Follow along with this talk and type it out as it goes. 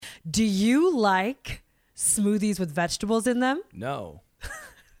Do you like smoothies with vegetables in them? No.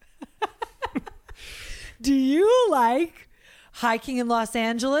 Do you like hiking in Los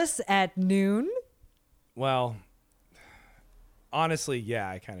Angeles at noon? Well, honestly, yeah,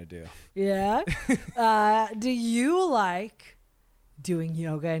 I kind of do. Yeah. Do you like doing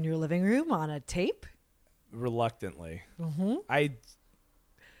yoga in your living room on a tape? Reluctantly. Mm-hmm.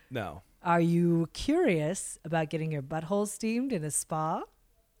 No. Are you curious about getting your butthole steamed in a spa?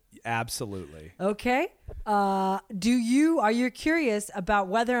 Absolutely. Okay. Are you curious about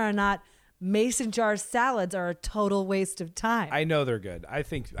whether or not mason jar salads are a total waste of time? I know they're good. I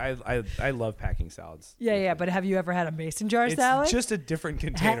think I love packing salads. Yeah, but have you ever had a mason jar salad? It's just a different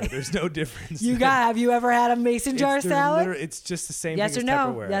container. There's no difference. Have you ever had a mason jar salad? It's just the same Yes thing or as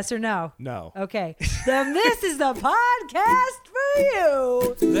no? Tupperware. Yes or no? No. Okay. Then this is the podcast for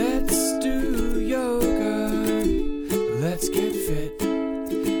you. Let's do yoga. Let's get fit.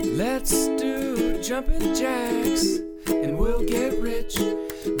 Let's do jumping jacks. And we'll get rich.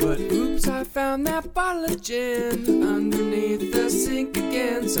 But oops, I found that bottle of gin underneath the sink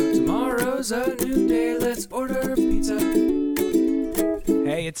again. So tomorrow's a new day. Let's order pizza.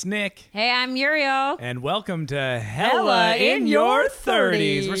 Hey, it's Nick. Hey, I'm Muriel. And welcome to Hella in Your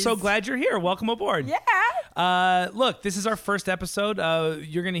 30s. We're so glad you're here. Welcome aboard. Yeah. Look, this is our first episode.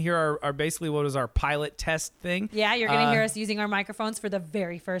 You're going to hear our basically what was our pilot test thing. Yeah, you're going to hear us using our microphones for the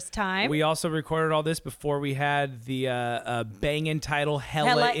very first time. We also recorded all this before we had the banging title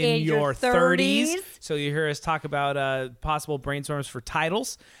Hella in Your 30s. So you hear us talk about possible brainstorms for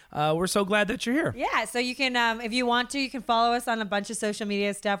titles. We're so glad that you're here. Yeah, so you can, if you want to, you can follow us on a bunch of social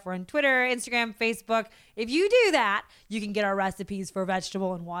media stuff. We're on Twitter, Instagram, Facebook. If you do that, you can get our recipes for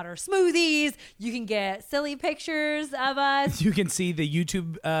vegetable and water smoothies. You can get silly pictures of us. You can see the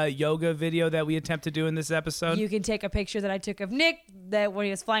YouTube yoga video that we attempt to do in this episode. You can take a picture that I took of Nick that when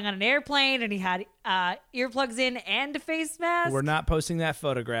he was flying on an airplane and he had earplugs in and a face mask. We're not posting that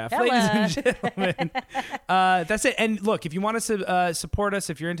photograph, Hella. ladies and gentlemen. That's it. And look, if you want to support us,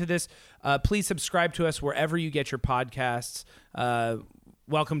 if you're into this, please subscribe to us wherever you get your podcasts.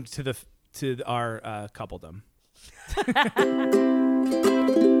 Welcome to our coupledom.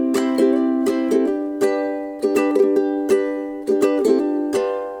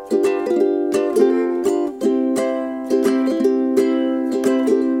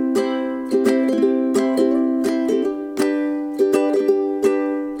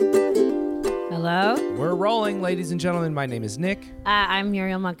 We're rolling, ladies and gentlemen. My name is Nick. I'm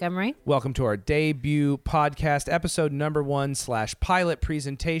Muriel Montgomery. Welcome to our debut podcast, episode number 1/pilot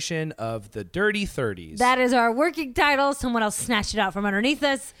presentation of the Dirty 30s. That is our working title. Someone else snatched it out from underneath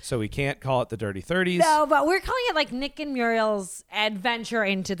us. So we can't call it the Dirty 30s. No, but we're calling it like Nick and Muriel's adventure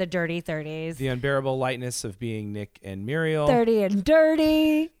into the Dirty 30s. The unbearable lightness of being Nick and Muriel. 30 and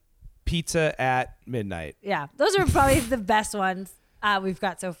dirty. Pizza at midnight. Yeah, those are probably the best ones we've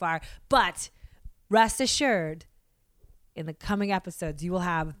got so far. But rest assured, in the coming episodes, you will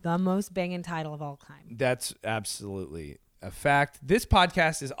have the most banging title of all time. That's absolutely a fact. This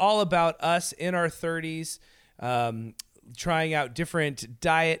podcast is all about us in our 30s, trying out different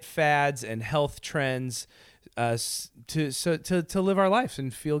diet fads and health trends to live our lives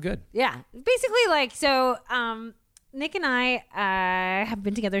and feel good. Yeah, basically Nick and I have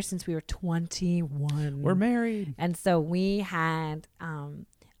been together since we were 21. We're married. And so we had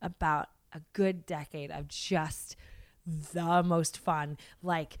about a good decade of just the most fun,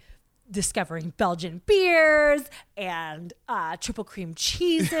 like discovering Belgian beers and triple cream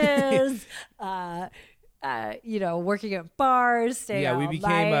cheeses, working at bars, staying Yeah, all we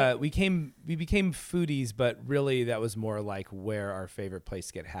night. became foodies, but really that was more like where our favorite place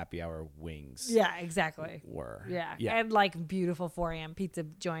to get happy hour wings. Yeah, exactly. Were. Yeah. Yeah. And like beautiful 4 a.m. pizza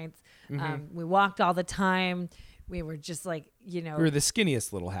joints. Mm-hmm. We walked all the time. We were just like, We were the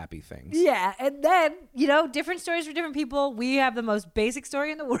skinniest little happy things. Yeah. And then, different stories for different people. We have the most basic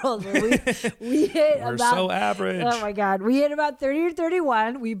story in the world where we hit We're about. so average. Oh my God. We hit about 30 or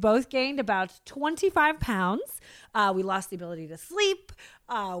 31. We both gained about 25 pounds. We lost the ability to sleep.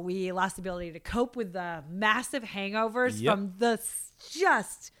 We lost the ability to cope with the massive hangovers from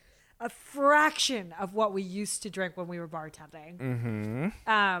just a fraction of what we used to drink when we were bartending.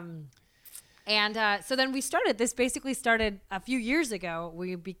 Mm-hmm. And so then this basically started a few years ago.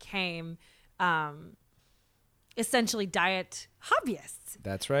 We became essentially diet hobbyists.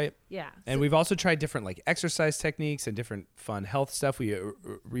 That's right. Yeah. And we've also tried different like exercise techniques and different fun health stuff. We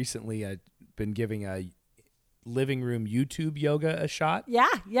recently been giving a living room YouTube yoga a shot.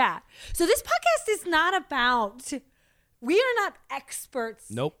 Yeah. So this podcast is not about we are not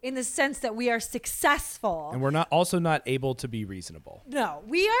experts Nope. in the sense that we are successful. And we're also not able to be reasonable. No,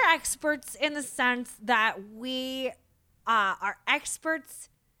 we are experts in the sense that we are experts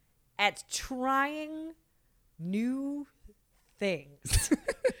at trying new things.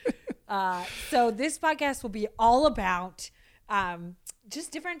 So this podcast will be all about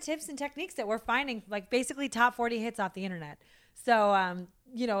just different tips and techniques that we're finding, like basically top 40 hits off the internet. So,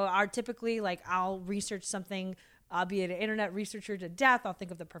 are typically like I'll research something. I'll be an internet researcher to death. I'll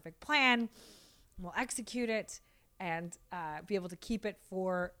think of the perfect plan. We'll execute it and be able to keep it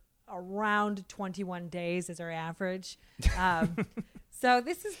for around 21 days as our average. So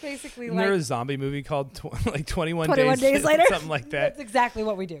this is basically Isn't like there a zombie movie called 21 days later, something like that. That's exactly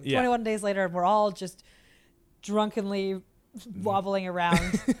what we do. Yeah. 21 days later, and we're all just drunkenly wobbling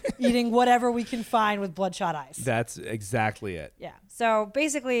around, eating whatever we can find with bloodshot eyes. That's exactly it. Yeah. So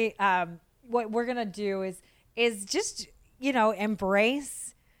basically, what we're gonna do is just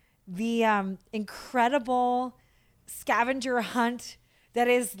embrace the incredible scavenger hunt that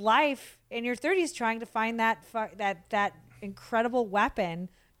is life in your 30s, trying to find that incredible weapon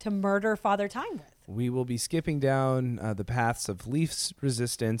to murder Father Time with. We will be skipping down the paths of least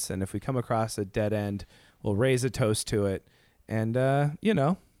resistance, and if we come across a dead end, we'll raise a toast to it, and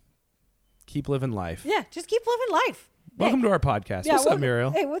keep living life. Yeah, just keep living life. Welcome to our podcast. Yeah, what's up,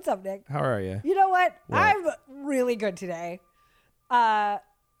 Muriel? Hey, what's up, Nick? How are you? You know what? What? I'm really good today. Yeah.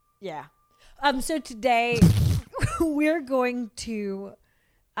 So today we're going to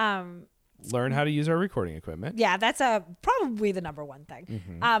Learn how to use our recording equipment. yeah, that's probably the number one thing.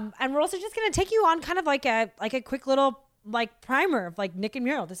 Mm-hmm. And we're also just going to take you on kind of like a quick little like primer of like Nick and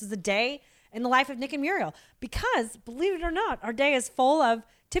Muriel. This is a day in the life of Nick and Muriel, because believe it or not, our day is full of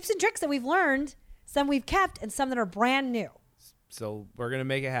tips and tricks that we've learned, some we've kept, and some that are brand new. So we're going to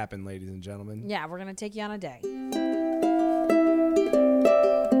make it happen, ladies and gentlemen. Yeah, we're going to take you on a day.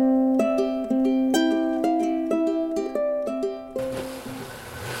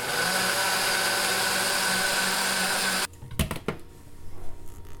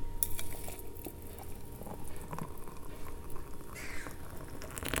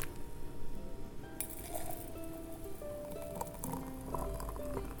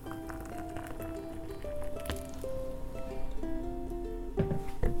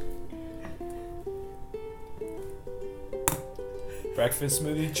 Breakfast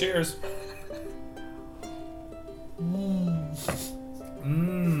smoothie. Cheers.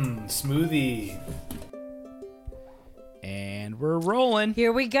 Smoothie. And we're rolling.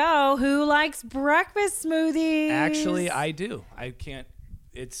 Here we go. Who likes breakfast smoothies? Actually, I do. I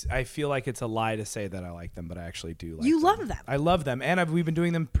feel like it's a lie to say that I like them, but I actually do like them. You love them. I love them. And we've been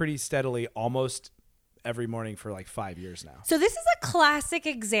doing them pretty steadily almost every morning for like 5 years now. So this is a classic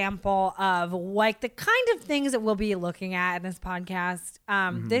example of like the kind of things that we'll be looking at in this podcast.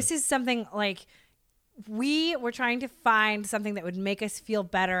 This is something like we were trying to find something that would make us feel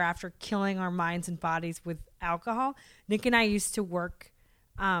better after killing our minds and bodies with alcohol. Nick and I used to work.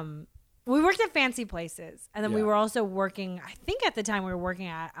 We worked at fancy places, and then we Yeah. were also working. I think at the time we were working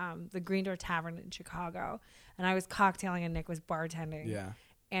at the Green Door Tavern in Chicago, and I was cocktailing and Nick was bartending. Yeah.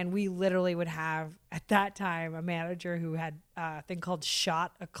 And we literally would have, at that time, a manager who had a thing called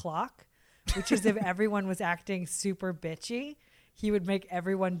shot o'clock, which is if everyone was acting super bitchy, he would make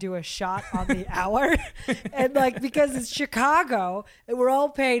everyone do a shot on the hour. And like, because it's Chicago and we're all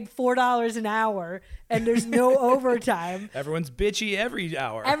paid $4 an hour and there's no overtime. Everyone's bitchy every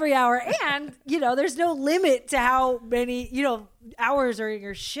hour. Every hour. And, there's no limit to how many, hours are in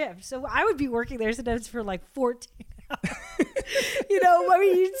your shift. So I would be working there sometimes for like 14 hours.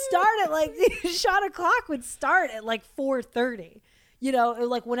 You'd start at like, shot o'clock would start at like 4:30.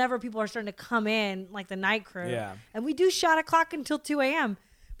 Like whenever people are starting to come in, like the night crew. Yeah. And we do shot o'clock until 2 a.m.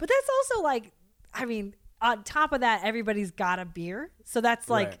 But that's also like, on top of that, everybody's got a beer. So that's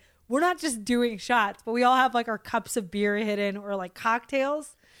like, Right. we're not just doing shots, but we all have like our cups of beer hidden or like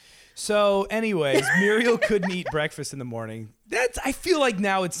cocktails. So anyways, Muriel couldn't eat breakfast in the morning. I feel like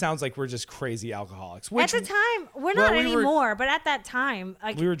now it sounds like we're just crazy alcoholics. Which, At the time, we're well, not we were- anymore, but at that time,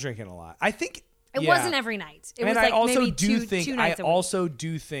 like we were drinking a lot. I think it yeah. wasn't every night. It And was I like also maybe do two think nights a week. also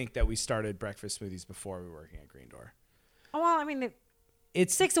do think that we started breakfast smoothies before we were working at Green Door. Well,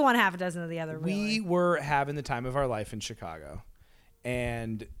 It's 6 of one, half a dozen of the other. we Really. were having the time of our life in Chicago,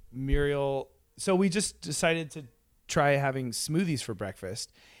 and Muriel. So we just decided to try having smoothies for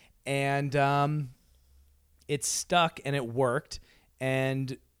breakfast, and it stuck and it worked,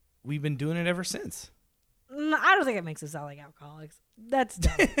 and we've been doing it ever since. I don't think it makes us sound like alcoholics. That's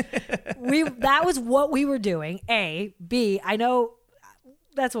dumb. That was what we were doing. A, B, I know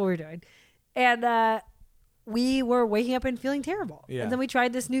that's what we were doing. And we were waking up and feeling terrible. Yeah. And then we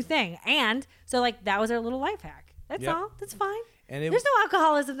tried this new thing. And so like that was our little life hack. That's Yep. all. That's fine. And There's no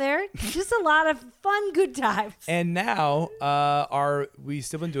alcoholism there. Just a lot of fun, good times. And now we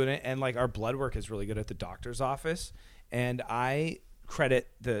still been doing it, and like our blood work is really good at the doctor's office, and I credit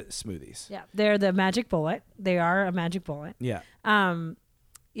the smoothies. Yeah, they're the magic bullet. They are a magic bullet. Yeah.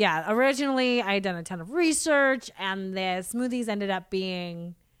 Yeah, originally I had done a ton of research, and the smoothies ended up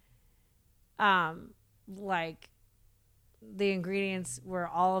being like the ingredients were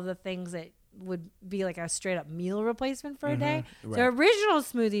all of the things that would be like a straight up meal replacement for a day. Right. So original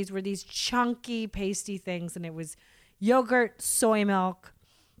smoothies were these chunky, pasty things, and it was yogurt, soy milk,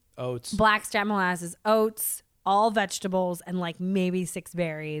 Oats. blackstrap molasses, oats, all vegetables, and like maybe 6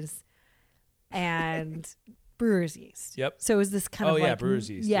 berries and brewer's yeast. Yep. So it was this kind of like brewer's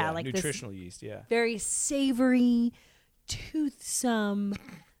yeast. Yeah, like nutritional yeast. Yeah. very savory, toothsome,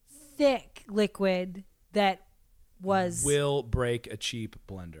 thick liquid that was Will break a cheap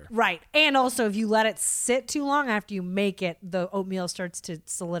blender. right. And also, if you let it sit too long after you make it, the oatmeal starts to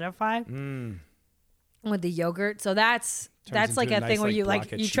solidify with the yogurt. So that's like into a a thing nice, where like, you like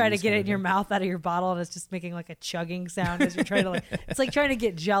block of you try to cheese get kind it of in your thing. mouth out of your bottle, and it's just making like a chugging sound as you're trying to like. It's like trying to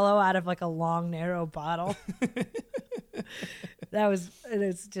get Jello out of like a long, narrow bottle.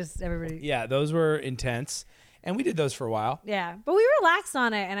 It's just everybody. Yeah, those were intense, and we did those for a while. Yeah, but we relaxed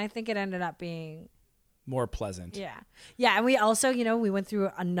on it, and I think it ended up being More pleasant. yeah, and we also, we went through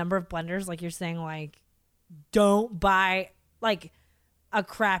a number of blenders, like you're saying, like don't buy like a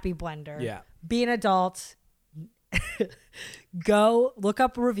crappy blender. Yeah. Be an adult. Go look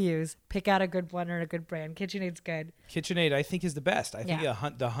up reviews, pick out a good blender and a good brand. KitchenAid's good. KitchenAid, I think, is the best. I think Yeah.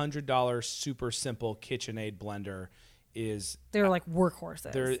 the $100 super simple KitchenAid blender is They're like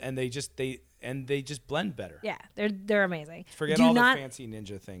workhorses. they just blend better. Yeah, they're amazing. Forget Do all not, the fancy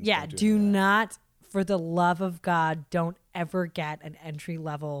ninja things. Yeah, Don't do any of that. not, for the love of God, don't ever get an entry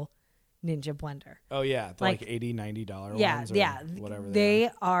level Ninja blender. Oh yeah, the like Like- $80, $90 Yeah, ones. Or yeah. whatever They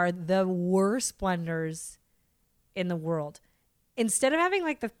are the worst blenders in the world. Instead of having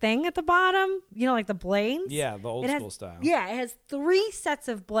like the thing at the bottom, like the blades. Yeah, the old it has- school style. Yeah, it has 3 sets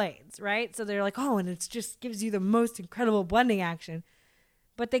of blades, right? So they're like, oh, and it just gives you the most incredible blending action.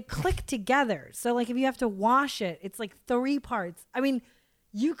 But they click together. So like if you have to wash it, it's like 3 parts. I mean,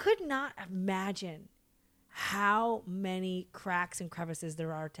 you could not imagine how many cracks and crevices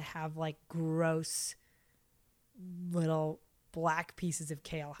there are to have like gross little black pieces of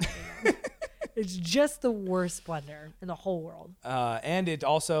kale hiding in. It's just the worst blender in the whole world. And it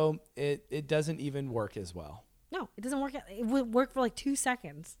also it doesn't even work as well. No, it doesn't work. It would work for like 2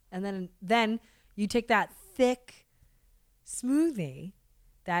 seconds. And then you take that thick smoothie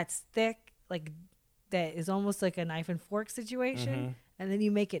that's thick, like that is almost like a knife and fork situation. And then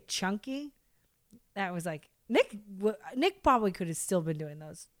you make it chunky. That was like Nick probably could have still been doing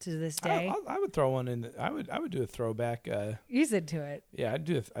those to this day. I would throw one in. I would do a throwback. Use it to it. Yeah, I'd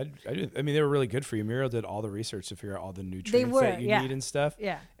do. I mean, they were really good for you. Muriel did all the research to figure out all the nutrients that you need and stuff.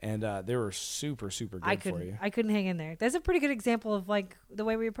 Yeah. And they were super good for you. I couldn't hang in there. That's a pretty good example of like the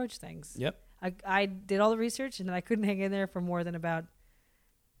way we approach things. Yep. I did all the research and then I couldn't hang in there for more than about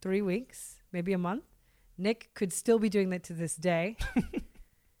 3 weeks, maybe a month. Nick could still be doing that to this day.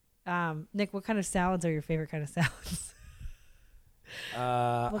 Nick, what kind of salads are your favorite kind of salads?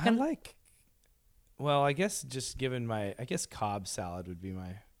 I like. Well, I guess just given I guess Cobb salad would be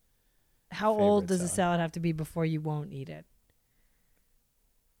my. How favorite old does a salad. salad have to be before you won't eat it?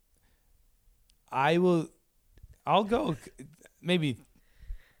 I'll go maybe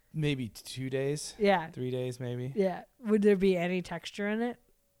 2 days. Yeah. 3 days maybe. Yeah. Would there be any texture in it?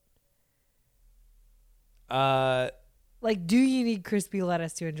 Like, do you need crispy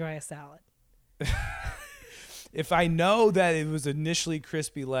lettuce to enjoy a salad? If I know that it was initially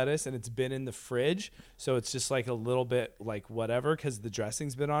crispy lettuce and it's been in the fridge, so it's just like a little bit like whatever because the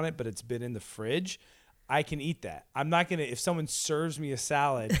dressing's been on it, but it's been in the fridge, I can eat that. I'm not gonna if someone serves me a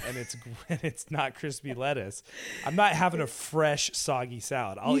salad and it's not crispy lettuce, I'm not having a fresh soggy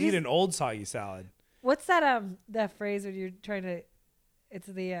salad. I'll eat an old soggy salad. What's that phrase when you're trying to? It's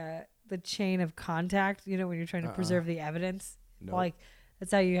the chain of contact. You know, when you're trying to preserve the evidence. Nope. Like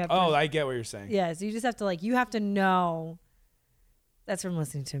that's how you have. Oh, to, I get what you're saying. yeah. So you just have to you have to know. That's from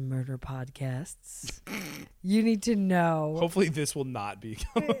listening to murder podcasts. You need to know. Hopefully this will not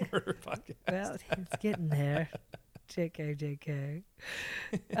become a murder podcast. Well, it's getting there. JK.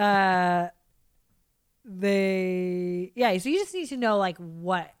 So you just need to know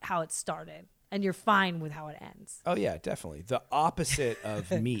how it started, and you're fine with how it ends. Oh yeah, definitely. The opposite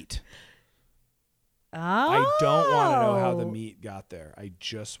of meat. I don't want to know how the Oh. meat got there. I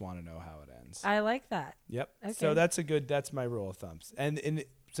just want to know how it ends. I like that. Yep. Okay. So that's my rule of thumbs. And in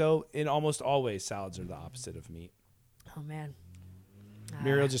almost always salads are the opposite of meat. Oh man.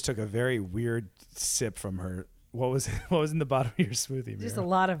 Muriel just took a very weird sip from her. What was in the bottom of your smoothie, Just a Muriel?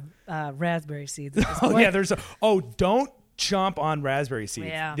 lot of raspberry seeds. At this Oh point. yeah, don't chomp on raspberry seeds.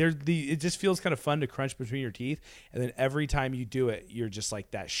 Yeah. It just feels kind of fun to crunch between your teeth, and then every time you do it, you're just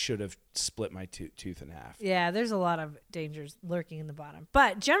like, that should have split my tooth in half. Yeah, there's a lot of dangers lurking in the bottom.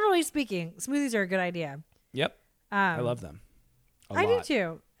 But generally speaking, smoothies are a good idea. Yep. I love them. I do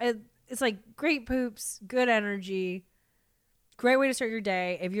too. It's like great poops, good energy, great way to start your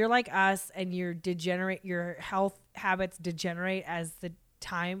day. If you're like us and your health habits degenerate as the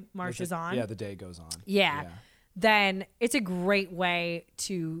time marches on. Yeah, the day goes on. Yeah. Then it's a great way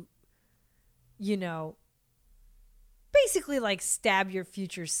to, basically like stab your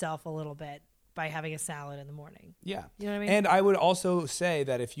future self a little bit by having a salad in the morning. Yeah. You know what I mean? And I would also say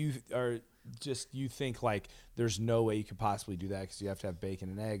that if you think like there's no way you could possibly do that because you have to have bacon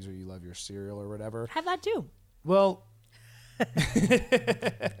and eggs or you love your cereal or whatever. Have that too. Well,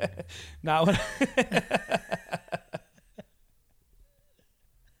 not what.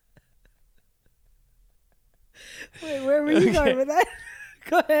 Wait, where were you going with that?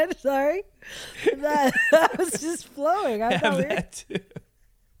 Go ahead. Sorry. That was just flowing. I Have that too.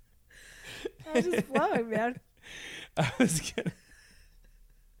 was just flowing, man.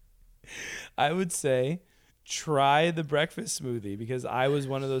 I would say try the breakfast smoothie because I was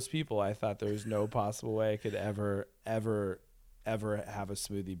one of those people. I thought there was no possible way I could ever have a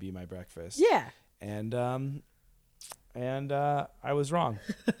smoothie be my breakfast. Yeah. And I was wrong.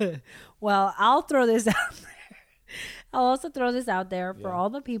 Well, I'll throw this out there. I'll also throw this out there for Yeah. all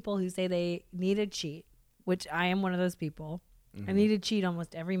the people who say they need a cheat, which I am one of those people. I need to cheat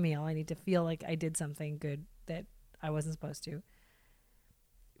almost every meal. I need to feel like I did something good that I wasn't supposed to.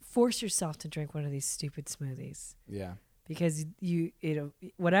 Force yourself to drink one of these stupid smoothies Yeah. because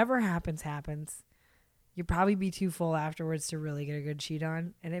whatever happens. You'll probably be too full afterwards to really get a good cheat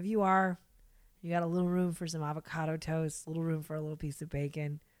on. And if you are, you got a little room for some avocado toast, a little room for a little piece of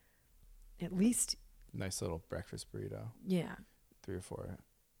bacon. At least, Nice little breakfast burrito. yeah, 3 or 4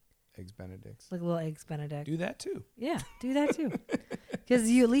 eggs Benedicts. like a little eggs Benedict. Do that too. Yeah, do that too. Because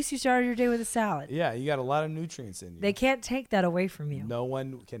at least you started your day with a salad. Yeah, you got a lot of nutrients in you. They can't take that away from you. No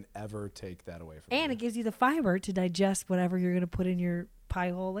one can ever take that away from you. And it gives you the fiber to digest whatever you're going to put in your pie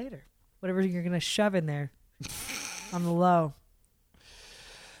hole later. Whatever you're going to shove in there on the low.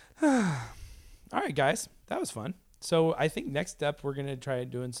 All right, guys. That was fun. So I think next step we're going to try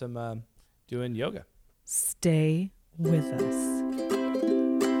doing some doing yoga. Stay with us.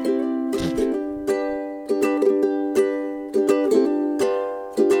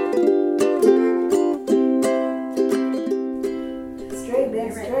 Straight,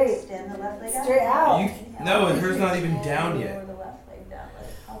 man, straight. Stand the left leg out. Straight out. No, hers not even down Lower yet. the left leg down, let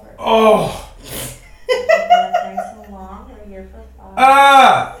it cover. Oh! Left nice and long. We're here for 5,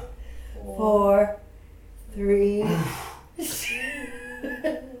 Ah! 4, 3.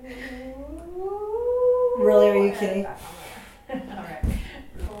 Really, are you kidding? All right.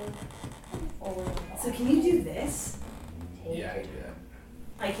 Forward and So back. can you do this? Yeah, I do that.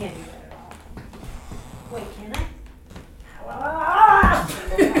 I can't do that at all. Wait, can I? Ah!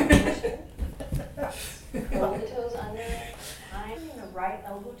 Roll the toes under. I'm the right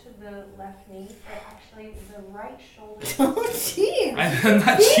elbow to the left knee, but actually the right shoulder. Oh, gee. I'm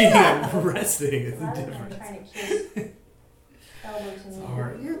not cheating. I'm resting. It's a Rather than difference. trying to kiss elbow to knee.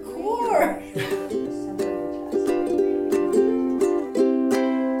 hard. Your bring core. your shoulder to the center of the chest.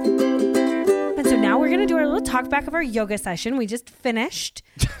 And so now we're going to do our little talk back of our yoga session. We just finished.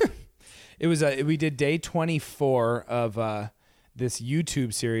 It was we did day 24 of this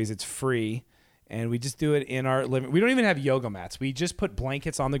YouTube series. It's free, and we just do it in our living. We don't even have yoga mats. We just put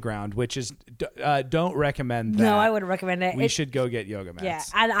blankets on the ground, which is don't recommend that. No, I wouldn't recommend it. We should go get yoga mats. Yeah,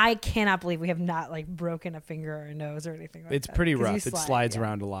 and I cannot believe we have not like broken a finger or a nose or anything like It's that. pretty 'Cause you rough. It slides yeah.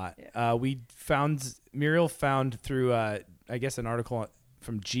 around a lot. Muriel found through I guess an article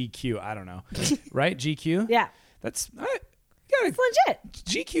from GQ. I don't know, right? GQ. Yeah, That's it's legit.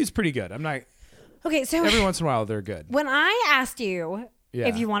 GQ's pretty good. I'm not. Okay, so Every once in a while, they're good. when I asked you Yeah.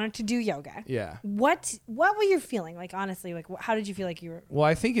 if you wanted to do yoga, Yeah. what were you feeling? Like honestly, like how did you feel like you were? Well,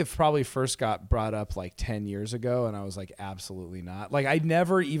 I think it probably first got brought up like 10 years ago, and I was like, absolutely not. Like, I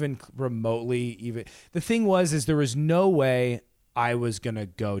never even remotely even. The thing is there was no way I was going to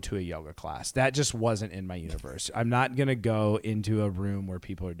go to a yoga class. That just wasn't in my universe. I'm not going to go into a room where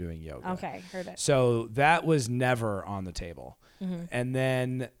people are doing yoga. Okay, heard it. So that was never on the table. And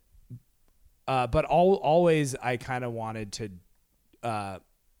then but always I kind of wanted to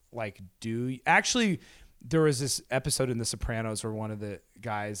actually there was this episode in The Sopranos where one of the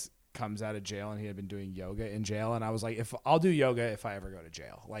guys comes out of jail and he had been doing yoga in jail, and I was like, if I'll do yoga if I ever go to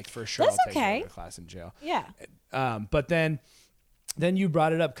jail, like for sure. That's I'll take okay. a yoga class in jail. Yeah. But then you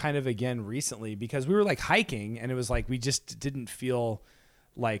brought it up kind of again recently because we were like hiking and it was like we just didn't feel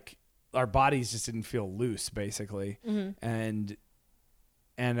like our bodies just didn't feel loose basically. And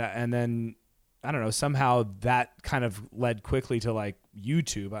then I don't know, somehow that kind of led quickly to like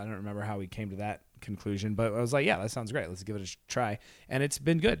YouTube. I don't remember how we came to that conclusion, but I was like, yeah, that sounds great. Let's give it a try. And it's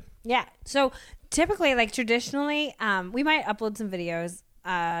been good. Yeah. So typically, like traditionally, we might upload some videos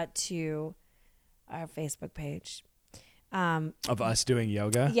to our Facebook page. Of us doing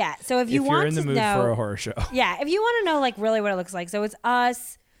yoga. Yeah. So if you're in the mood for a horror show. Yeah. If you want to know like really what it looks like. So it's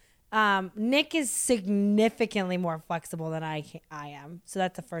us. Nick is significantly more flexible than I am. So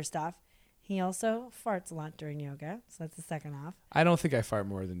that's the first off. He also farts a lot during yoga. So that's the second off. I don't think I fart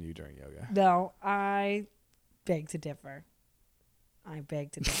more than you during yoga. No, I beg to differ. And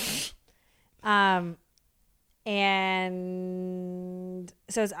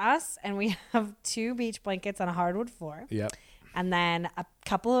so it's us, and we have 2 beach blankets on a hardwood floor. Yep. And then a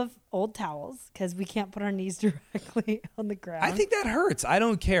couple of old towels because we can't put our knees directly on the ground. I think that hurts. I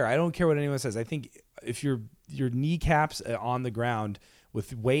don't care. I don't care what anyone says. I think if your kneecaps on the ground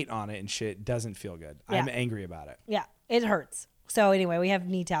with weight on it and shit doesn't feel good. Yeah. I'm angry about it. Yeah, it hurts. So anyway, we have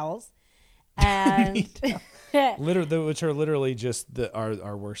knee towels. And which are literally just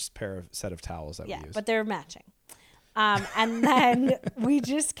our worst set of towels that we use. But they're matching. And then we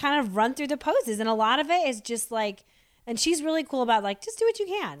just kind of run through the poses, and a lot of it is just like, and she's really cool about like, just do what you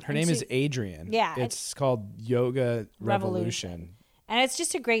can. Her name is Adrian. Yeah. It's called Yoga Revolution. And it's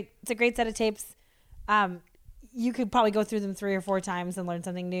just a great set of tapes. You could probably go through them 3 or 4 times and learn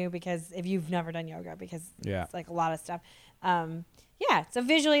something new because if you've never done yoga, because it's like a lot of stuff. So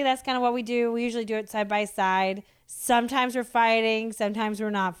visually that's kind of what we do. We usually do it side by side. Sometimes we're fighting, sometimes we're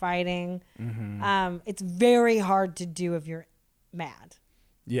not fighting. Mm-hmm. It's very hard to do if you're mad.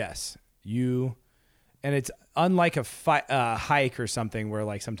 Yes. And it's unlike a hike or something where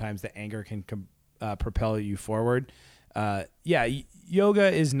like sometimes the anger can propel you forward.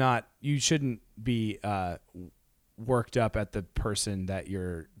 Yoga is not, you shouldn't be worked up at the person that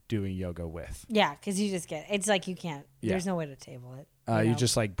you're doing yoga with. Yeah, because you just it's like you can't, there's no way to table it. You're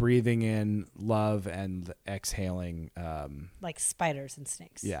just like breathing in love and exhaling. Like spiders and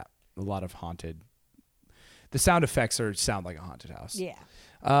snakes. Yeah, a lot of haunted. The sound effects sound like a haunted house. Yeah.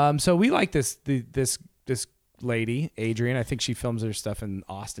 So we like this lady, Adrian. I think she films her stuff in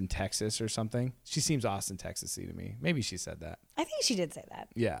Austin, Texas or something. She seems Austin, Texas-y to me. Maybe she said that. I think she did say that.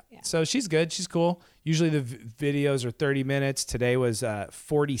 Yeah. So she's good. She's cool. Usually the videos are 30 minutes. Today was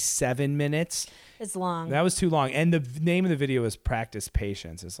 47 minutes. It's long. That was too long. And the name of the video is Practice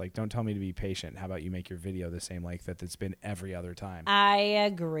Patience. It's like, don't tell me to be patient. How about you make your video the same length that's been every other time? I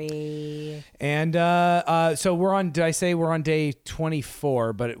agree. And so did I say we're on day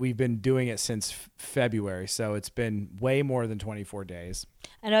 24, but we've been doing it since February. So it's been way more than 24 days.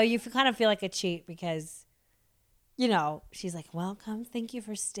 I know you kind of feel like a cheat because, she's like, welcome. Thank you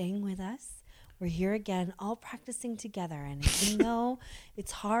for staying with us. We're here again, all practicing together. And even though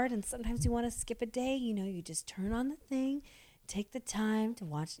it's hard and sometimes you want to skip a day, you just turn on the thing, take the time to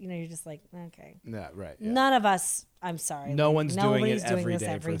watch. You're just like, okay. Yeah, right. Yeah. None of us, I'm sorry. Nobody's doing it every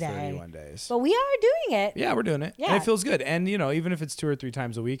day for 31 days. But we are doing it. Yeah, we're doing it. Yeah. And it feels good. And, even if it's 2 or 3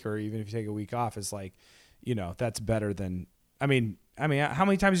 times a week or even if you take a week off, it's like, that's better than, I mean, how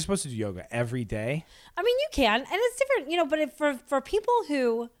many times are you supposed to do yoga? Every day? I mean, you can. And it's different, but for people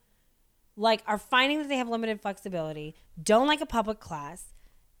who like are finding that they have limited flexibility, don't like a public class,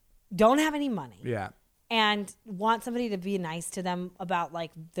 don't have any money. Yeah. And want somebody to be nice to them about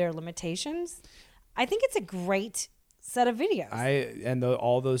like their limitations, I think it's a great set of videos.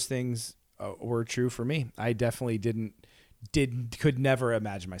 All those things were true for me. I definitely could never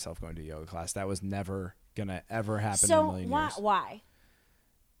imagine myself going to a yoga class. That was never gonna ever happen in a million years. So why?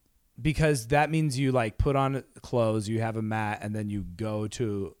 Because that means you like put on clothes, you have a mat, and then you go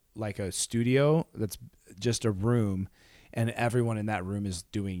to like a studio that's just a room, and everyone in that room is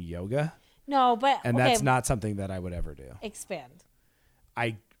doing yoga. No, but that's not something that I would ever do. Expand.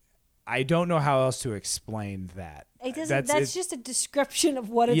 I don't know how else to explain that. It doesn't. That's just a description of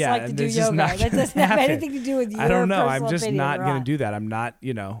what it's like to do yoga. That doesn't have anything to do with your I don't know. personal I'm just opinion, not right? going to do that. I'm not.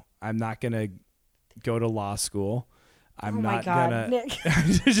 I'm not going to go to law school. I'm not gonna. Nick.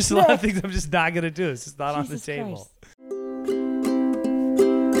 There's just a lot of things I'm just not going to do. It's just not on the Jesus table. Christ.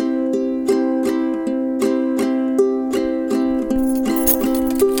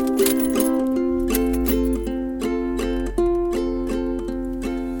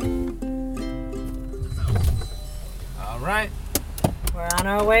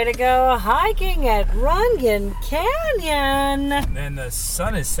 way to go hiking at Runyon Canyon. And the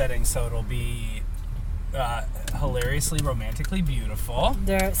sun is setting, so it'll be hilariously, romantically beautiful.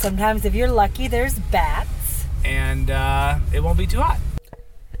 Sometimes, if you're lucky, there's bats. And it won't be too hot.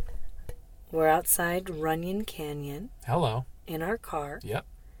 We're outside Runyon Canyon Hello. in our car. Yep.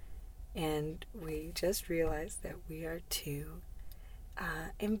 And we just realized that we are too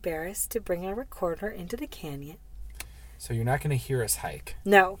embarrassed to bring our recorder into the canyon. So you're not going to hear us hike.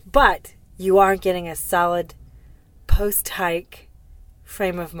 No, but you are getting a solid post-hike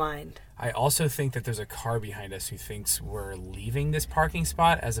frame of mind. I also think that there's a car behind us who thinks we're leaving this parking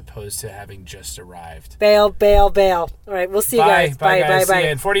spot as opposed to having just arrived. Bail, bail, bail. All right, we'll see you guys. Bye, guys. Bye. See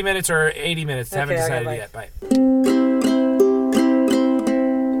you in 40 minutes or 80 minutes. Haven't decided yet. Bye.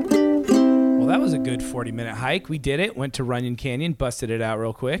 Well, that was a good 40-minute hike. We did it. Went to Runyon Canyon, busted it out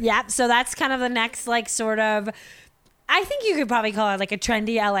real quick. Yep. So that's kind of the next, like, sort of, I think you could probably call it like a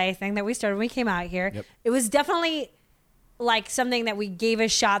trendy LA thing that we started when we came out here. Yep. It was definitely like something that we gave a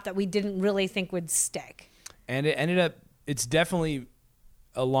shot that we didn't really think would stick. And it ended up, it's definitely,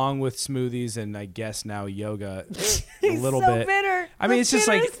 along with smoothies and I guess now yoga, a little so bit. Bitter. I mean, it's just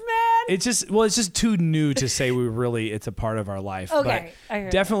like, man. it's just too new to say it's a part of our life. Okay, I heard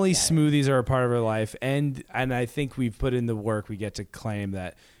but definitely that. smoothies are a part of our life. And I think we've put in the work. We get to claim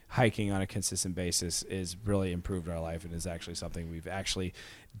that hiking on a consistent basis is really improved our life and is actually something we've actually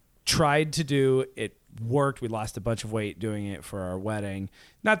tried to do. It worked. We lost a bunch of weight doing it for our wedding.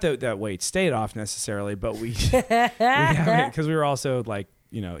 Not that that weight stayed off necessarily, but we haven't, because we were also like,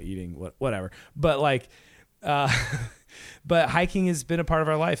 eating whatever. But like, but hiking has been a part of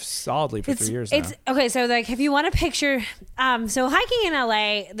our life solidly for 3 years now. Okay, so like if you want to picture, so hiking in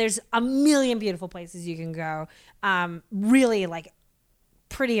LA, there's a million beautiful places you can go. Really like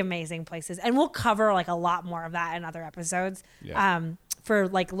pretty amazing places, and we'll cover like a lot more of that in other episodes. Yeah. For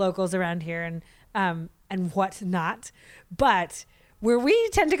like locals around here and whatnot. But where we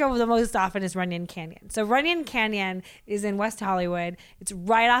tend to go the most often is Runyon Canyon. So Runyon Canyon is in West Hollywood. It's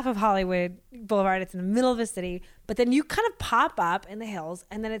right off of Hollywood Boulevard. It's in the middle of the city. But then you kind of pop up in the hills,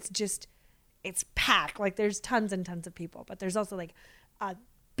 and then it's packed. Like there's tons and tons of people. But there's also like a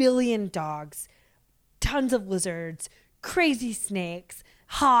billion dogs, tons of lizards, crazy snakes,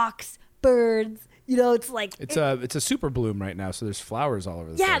 hawks, birds. It's like it's a super bloom right now, so there's flowers all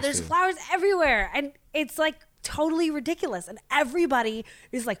over the place. Yeah, there's flowers everywhere, and it's like totally ridiculous, and everybody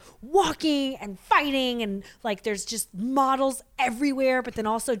is like walking and fighting, and like there's just models everywhere, but then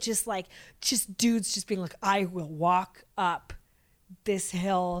also just dudes just being like, I will walk up this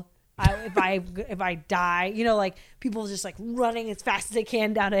hill if I die, like people just like running as fast as they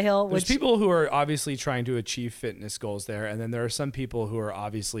can down a hill. There's people who are obviously trying to achieve fitness goals there, and then there are some people who are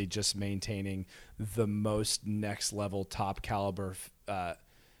obviously just maintaining the most next level, top caliber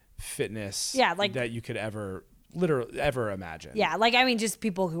fitness that you could ever imagine. Yeah, like I mean, just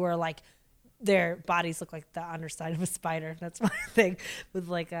people who are like, their bodies look like the underside of a spider. That's my thing with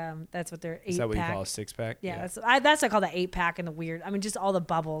like that's what their 8-pack. Is that what you call a 6-pack? Yeah. That's what I call the 8-pack and the weird. I mean, just all the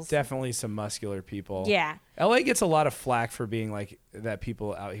bubbles. Definitely some muscular people. Yeah. LA gets a lot of flack for being like that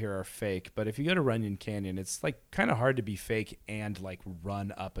people out here are fake, but if you go to Runyon Canyon, it's like kind of hard to be fake and like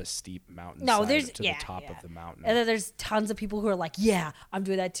run up a steep mountain to the top of the mountain. And then there's tons of people who are like, yeah, I'm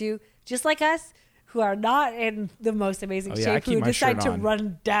doing that too, just like us, who are not in the most amazing shape, who decide to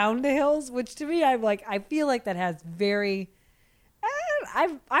run down the hills, which to me, I'm like, I feel like that has very, I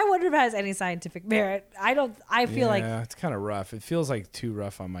wonder if it has any scientific merit. I feel like. Yeah, it's kind of rough. It feels like too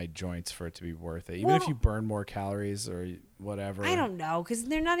rough on my joints for it to be worth it. Even if you burn more calories or whatever. I don't know, because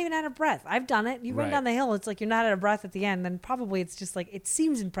they're not even out of breath. I've done it. You run down the hill, it's like you're not out of breath at the end. Then probably it's just like, it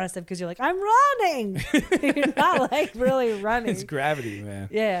seems impressive because you're like, I'm running. You're not like really running. It's gravity, man.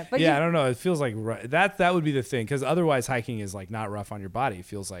 Yeah. But I don't know. It feels like that would be the thing, because otherwise hiking is like not rough on your body. It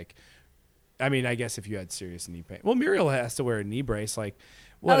feels like, I mean, I guess if you had serious knee pain. Well, Muriel has to wear a knee brace, like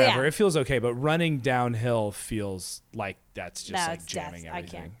whatever. Oh, yeah. It feels okay, but running downhill feels like that's just like jamming death.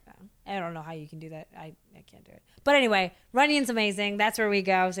 everything. I don't know how you can do that. I can't do it. But anyway, Runyon's amazing. That's where we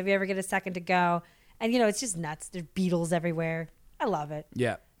go. So if you ever get a second to go, and it's just nuts. There's beetles everywhere. I love it.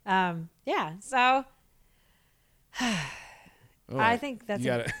 Yeah. Yeah. So I think that's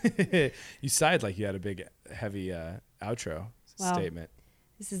you sighed like you had a big, heavy outro statement.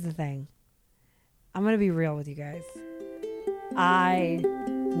 This is the thing. I'm going to be real with you guys. I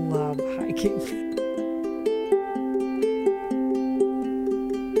love hiking.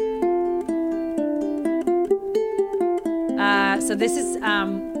 So this is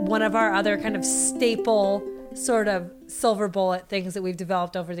one of our other kind of staple sort of silver bullet things that we've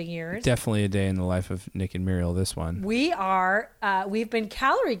developed over the years. Definitely a day in the life of Nick and Muriel, this one. We've been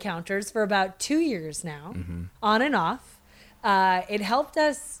calorie counters for about 2 years now, on and off. It helped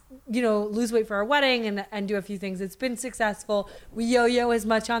us, lose weight for our wedding and do a few things. It's been successful. We yo-yo as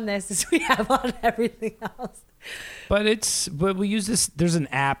much on this as we have on everything else. But we use this. There's an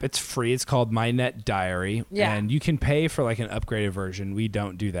app. It's free. It's called MyNet Diary. Yeah. And you can pay for like an upgraded version. We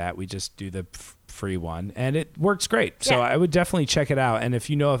don't do that. We just do the free one, and it works great. So I would definitely check it out. And if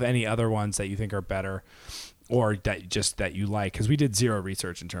you know of any other ones that you think are better, or that you like, because we did zero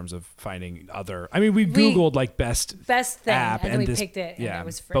research in terms of finding other. I mean, we Googled like best thing, app, and then we this, picked it, and it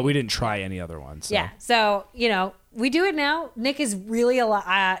was free. But we didn't try any other ones. So. Yeah, so we do it now. Nick is really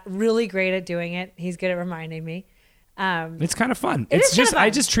really great at doing it. He's good at reminding me. It's kind of fun. I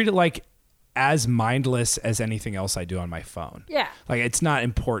just treat it like as mindless as anything else I do on my phone. Yeah, like it's not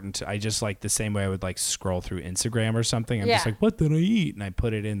important. I just like the same way I would like scroll through Instagram or something. I'm just like, what did I eat? And I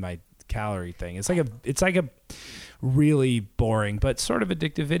put it in my calorie thing. It's like a really boring but sort of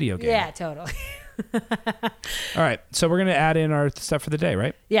addictive video game. Yeah, totally. All right, so we're gonna add in our stuff for the day,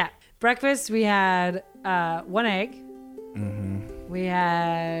 right? Yeah. Breakfast, we had 1 egg. We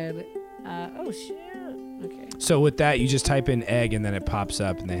had oh shit. Okay. So with that, you just type in egg and then it pops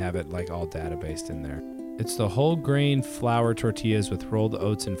up, and they have it like all databased in there. It's the whole grain flour tortillas with rolled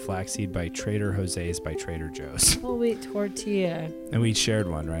oats and flaxseed by Trader Jose's by Trader Joe's. Whole wheat tortilla. And we shared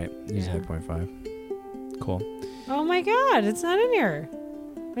one, right? Using Yeah. 8.5. Cool. Oh my god, it's not in here.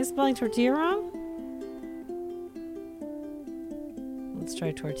 Am I spelling tortilla wrong? Let's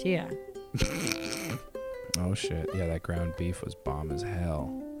try tortilla. Oh shit. Yeah, that ground beef was bomb as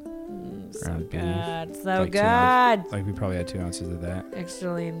hell. So Ground beef. good. So Like 2 ounces. good. Like we probably had 2 ounces of that.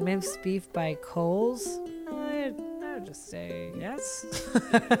 Extra lean minced beef by Coles. I would just say yes.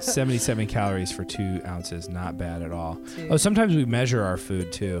 77 calories for 2 ounces. Not bad at all. Dude. Oh, sometimes we measure our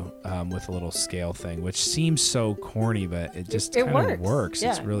food too, with a little scale thing, which seems so corny, but it just It kind of works. works.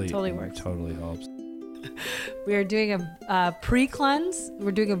 Yeah, It's really it totally works. Totally helps. We are doing a pre-cleanse.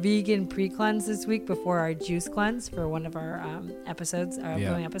 We're doing a vegan pre-cleanse this week before our juice cleanse for one of our episodes, our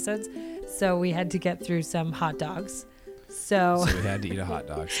upcoming episodes. So we had to get through some hot dogs. So we had to eat a hot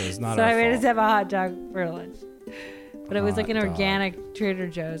dog. So it's not so our I made us fault. have a hot dog for lunch. But it was like an Hot dog. organic Trader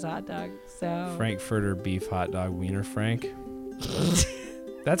Joe's hot dog. So Frankfurter beef hot dog wiener Frank.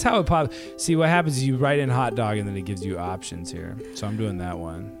 That's how it pops. See, what happens is you write in hot dog and then it gives you options here. So I'm doing that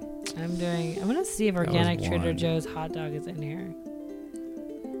one. I'm gonna see if was organic Trader one. Joe's hot dog is in here.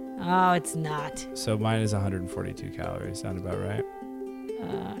 Oh, it's not. So mine is 142 calories. Sound about right?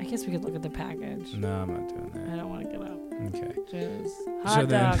 I guess we could look at the package. No, I'm not doing I that. don't want to get up. Okay. Joe's So hot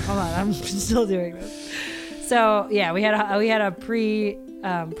then- dog. Hold on, I'm still doing this. So yeah, we had a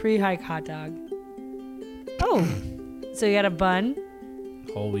pre-hike hot dog. Oh, so you had a bun?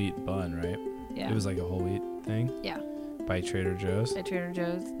 Whole wheat bun, right? Yeah. It was like a whole wheat thing Yeah. by Trader Joe's. At Trader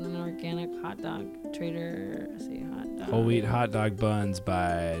Joe's, and then organic hot dog. Hot dog. Whole wheat hot dog buns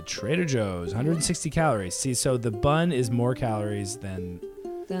by Trader Joe's. 160 calories. See, so the bun is more calories than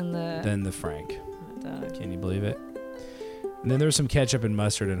Then the Frank. hot dog. Can you believe it? And then there's some ketchup and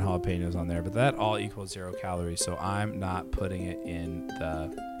mustard and jalapenos on there, but that all equals 0 calories, so I'm not putting it in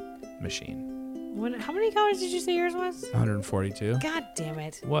the machine. How many calories did you say yours was? 142. God damn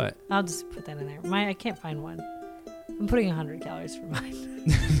it. What? I'll just put that in there. I can't find one. I'm putting 100 calories for mine.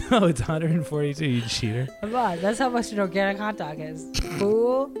 No, it's 142, you cheater. Come on, that's how much an organic hot dog is.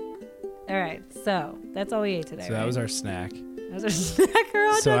 Fool. All right, so that's all we ate today. So that was our snack. That was our snack or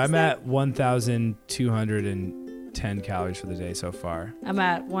hot So dog I'm snack? at 1,210 calories for the day so far. I'm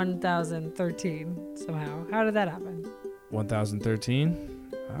at 1,013 somehow. How did that happen? 1,013?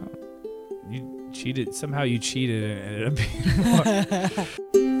 Oh, you cheated. Somehow you cheated and it ended up being more.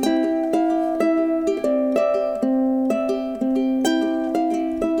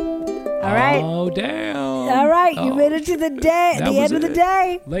 All right. Oh, damn. All right, you Oh, made it to the day, that the was end of the it.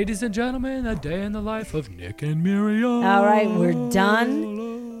 day. Ladies and gentlemen, a day in the life of Nick and Muriel. All right, we're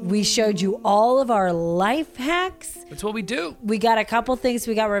done. We showed you all of our life hacks. That's what we do. We got a couple things.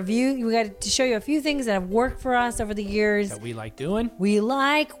 We got review. We got to show you a few things that have worked for us over the years. That we like doing. We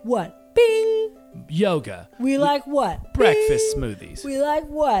like what? Bing. Yoga. We like what? Breakfast Bing. smoothies. We like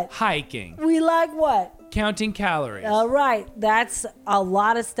what? Hiking. We like what? Counting calories. All right, that's a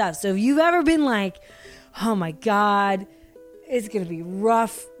lot of stuff. So if you've ever been like, oh my God, it's going to be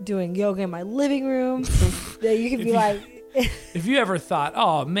rough doing yoga in my living room, then you can be like, If you ever thought,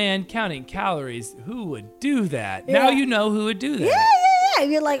 oh man, counting calories, who would do that? Now Yeah. you know who would do that. yeah.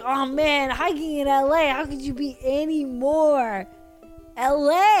 You're like, oh man, hiking in LA, how could you be any more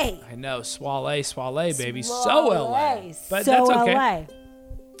LA. I know, Soleil, baby. So Soleil. LA. But So that's okay. LA.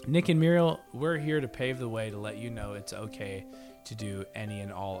 Nick and Muriel, we're here to pave the way to let you know it's okay to do any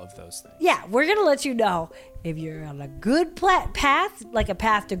and all of those things. Yeah, we're going to let you know if you're on a good path, like a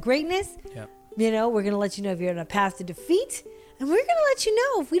path to greatness. Yep. You know, we're going to let you know if you're on a path to defeat. And we're going to let you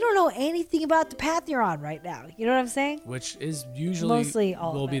know if we don't know anything about the path you're on right now. You know what I'm saying? Which is usually Mostly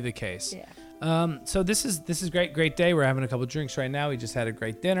all will of be it. the case. Yeah. So this is great day. We're having a couple drinks right now. We just had a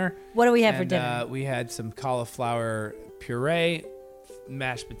great dinner. What do we have for And, dinner? We had some cauliflower puree,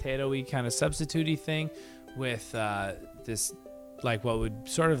 mashed potato-y kind of substitute-y thing with this, like what would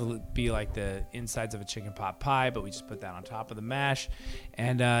sort of be like the insides of a chicken pot pie, but we just put that on top of the mash.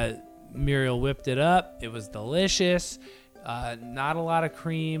 And Muriel whipped it up. It was delicious. Not a lot of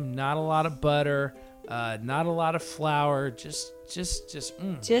cream, not a lot of butter, not a lot of flour. Just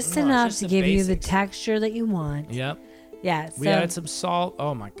enough to give you the basics. texture that you want. Yep. Yeah. We so added some salt.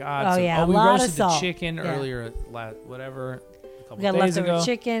 Oh my God. Oh, yeah, a we lot of roasted the salt. chicken Yeah. earlier, whatever, a couple we got days leftover ago.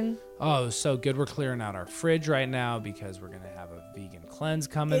 chicken. Oh, it was so good. We're clearing out our fridge right now because we're going to have a vegan cleanse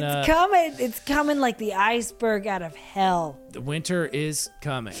coming up. It's coming like the iceberg out of hell. The winter is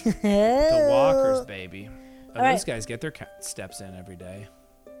coming. The walkers, baby. All right. Those guys get their steps in every day.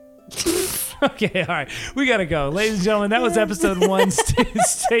 Okay, all right. We got to go. Ladies and gentlemen, that was episode 1.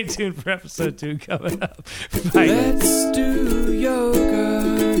 Stay tuned for episode 2 coming up. Bye. Let's do yoga.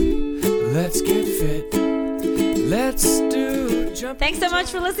 Let's get fit. Let's do jump. Thanks so much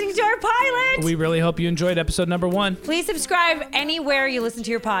for listening to our pilot. We really hope you enjoyed episode number 1. Please subscribe anywhere you listen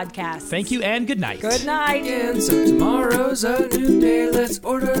to your podcast. Thank you and good night. Good night. And so tomorrow's a new day. Let's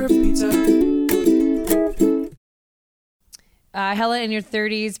order pizza. Hella in your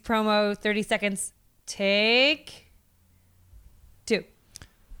 30s promo, 30 seconds. Take 2,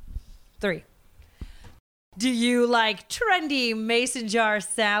 3. Do you like trendy mason jar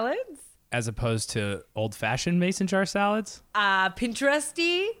salads? As opposed to old-fashioned mason jar salads?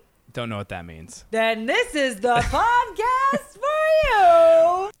 Pinteresty? Don't know what that means. Then this is the podcast for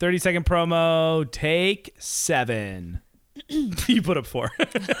you. 30-second promo, take 7. You put up 4.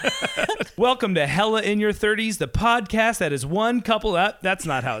 Welcome to Hella in Your 30s, the podcast that is one couple. That's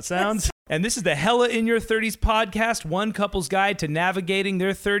not how it sounds. And this is the Hella in Your 30s podcast, one couple's guide to navigating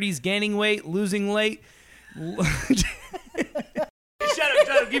their 30s, gaining weight, losing weight. Shut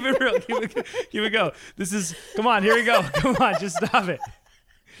up. Keep it real. Keep it go. Come on, here we go. Come on, just stop it.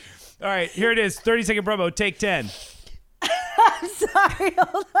 All right, here it is. 30-second promo, take 10. I'm sorry.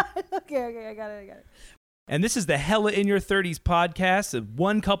 Hold on. Okay, I got it. And this is the Hella in Your 30s podcast, a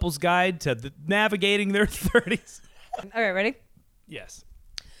one couple's guide to navigating their 30s. All right, ready? Yes.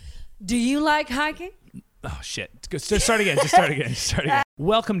 Do you like hiking? Oh, shit. Just start again. Just start again.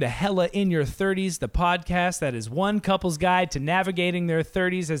 Welcome to Hella in Your 30s, the podcast that is one couple's guide to navigating their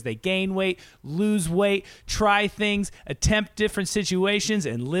 30s as they gain weight, lose weight, try things, attempt different situations,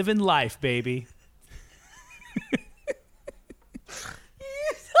 and live in life, baby.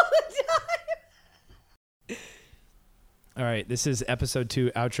 All right, this is episode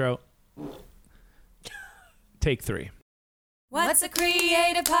 2 outro. Take 3. What's a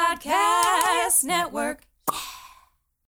Creative Podcast Network?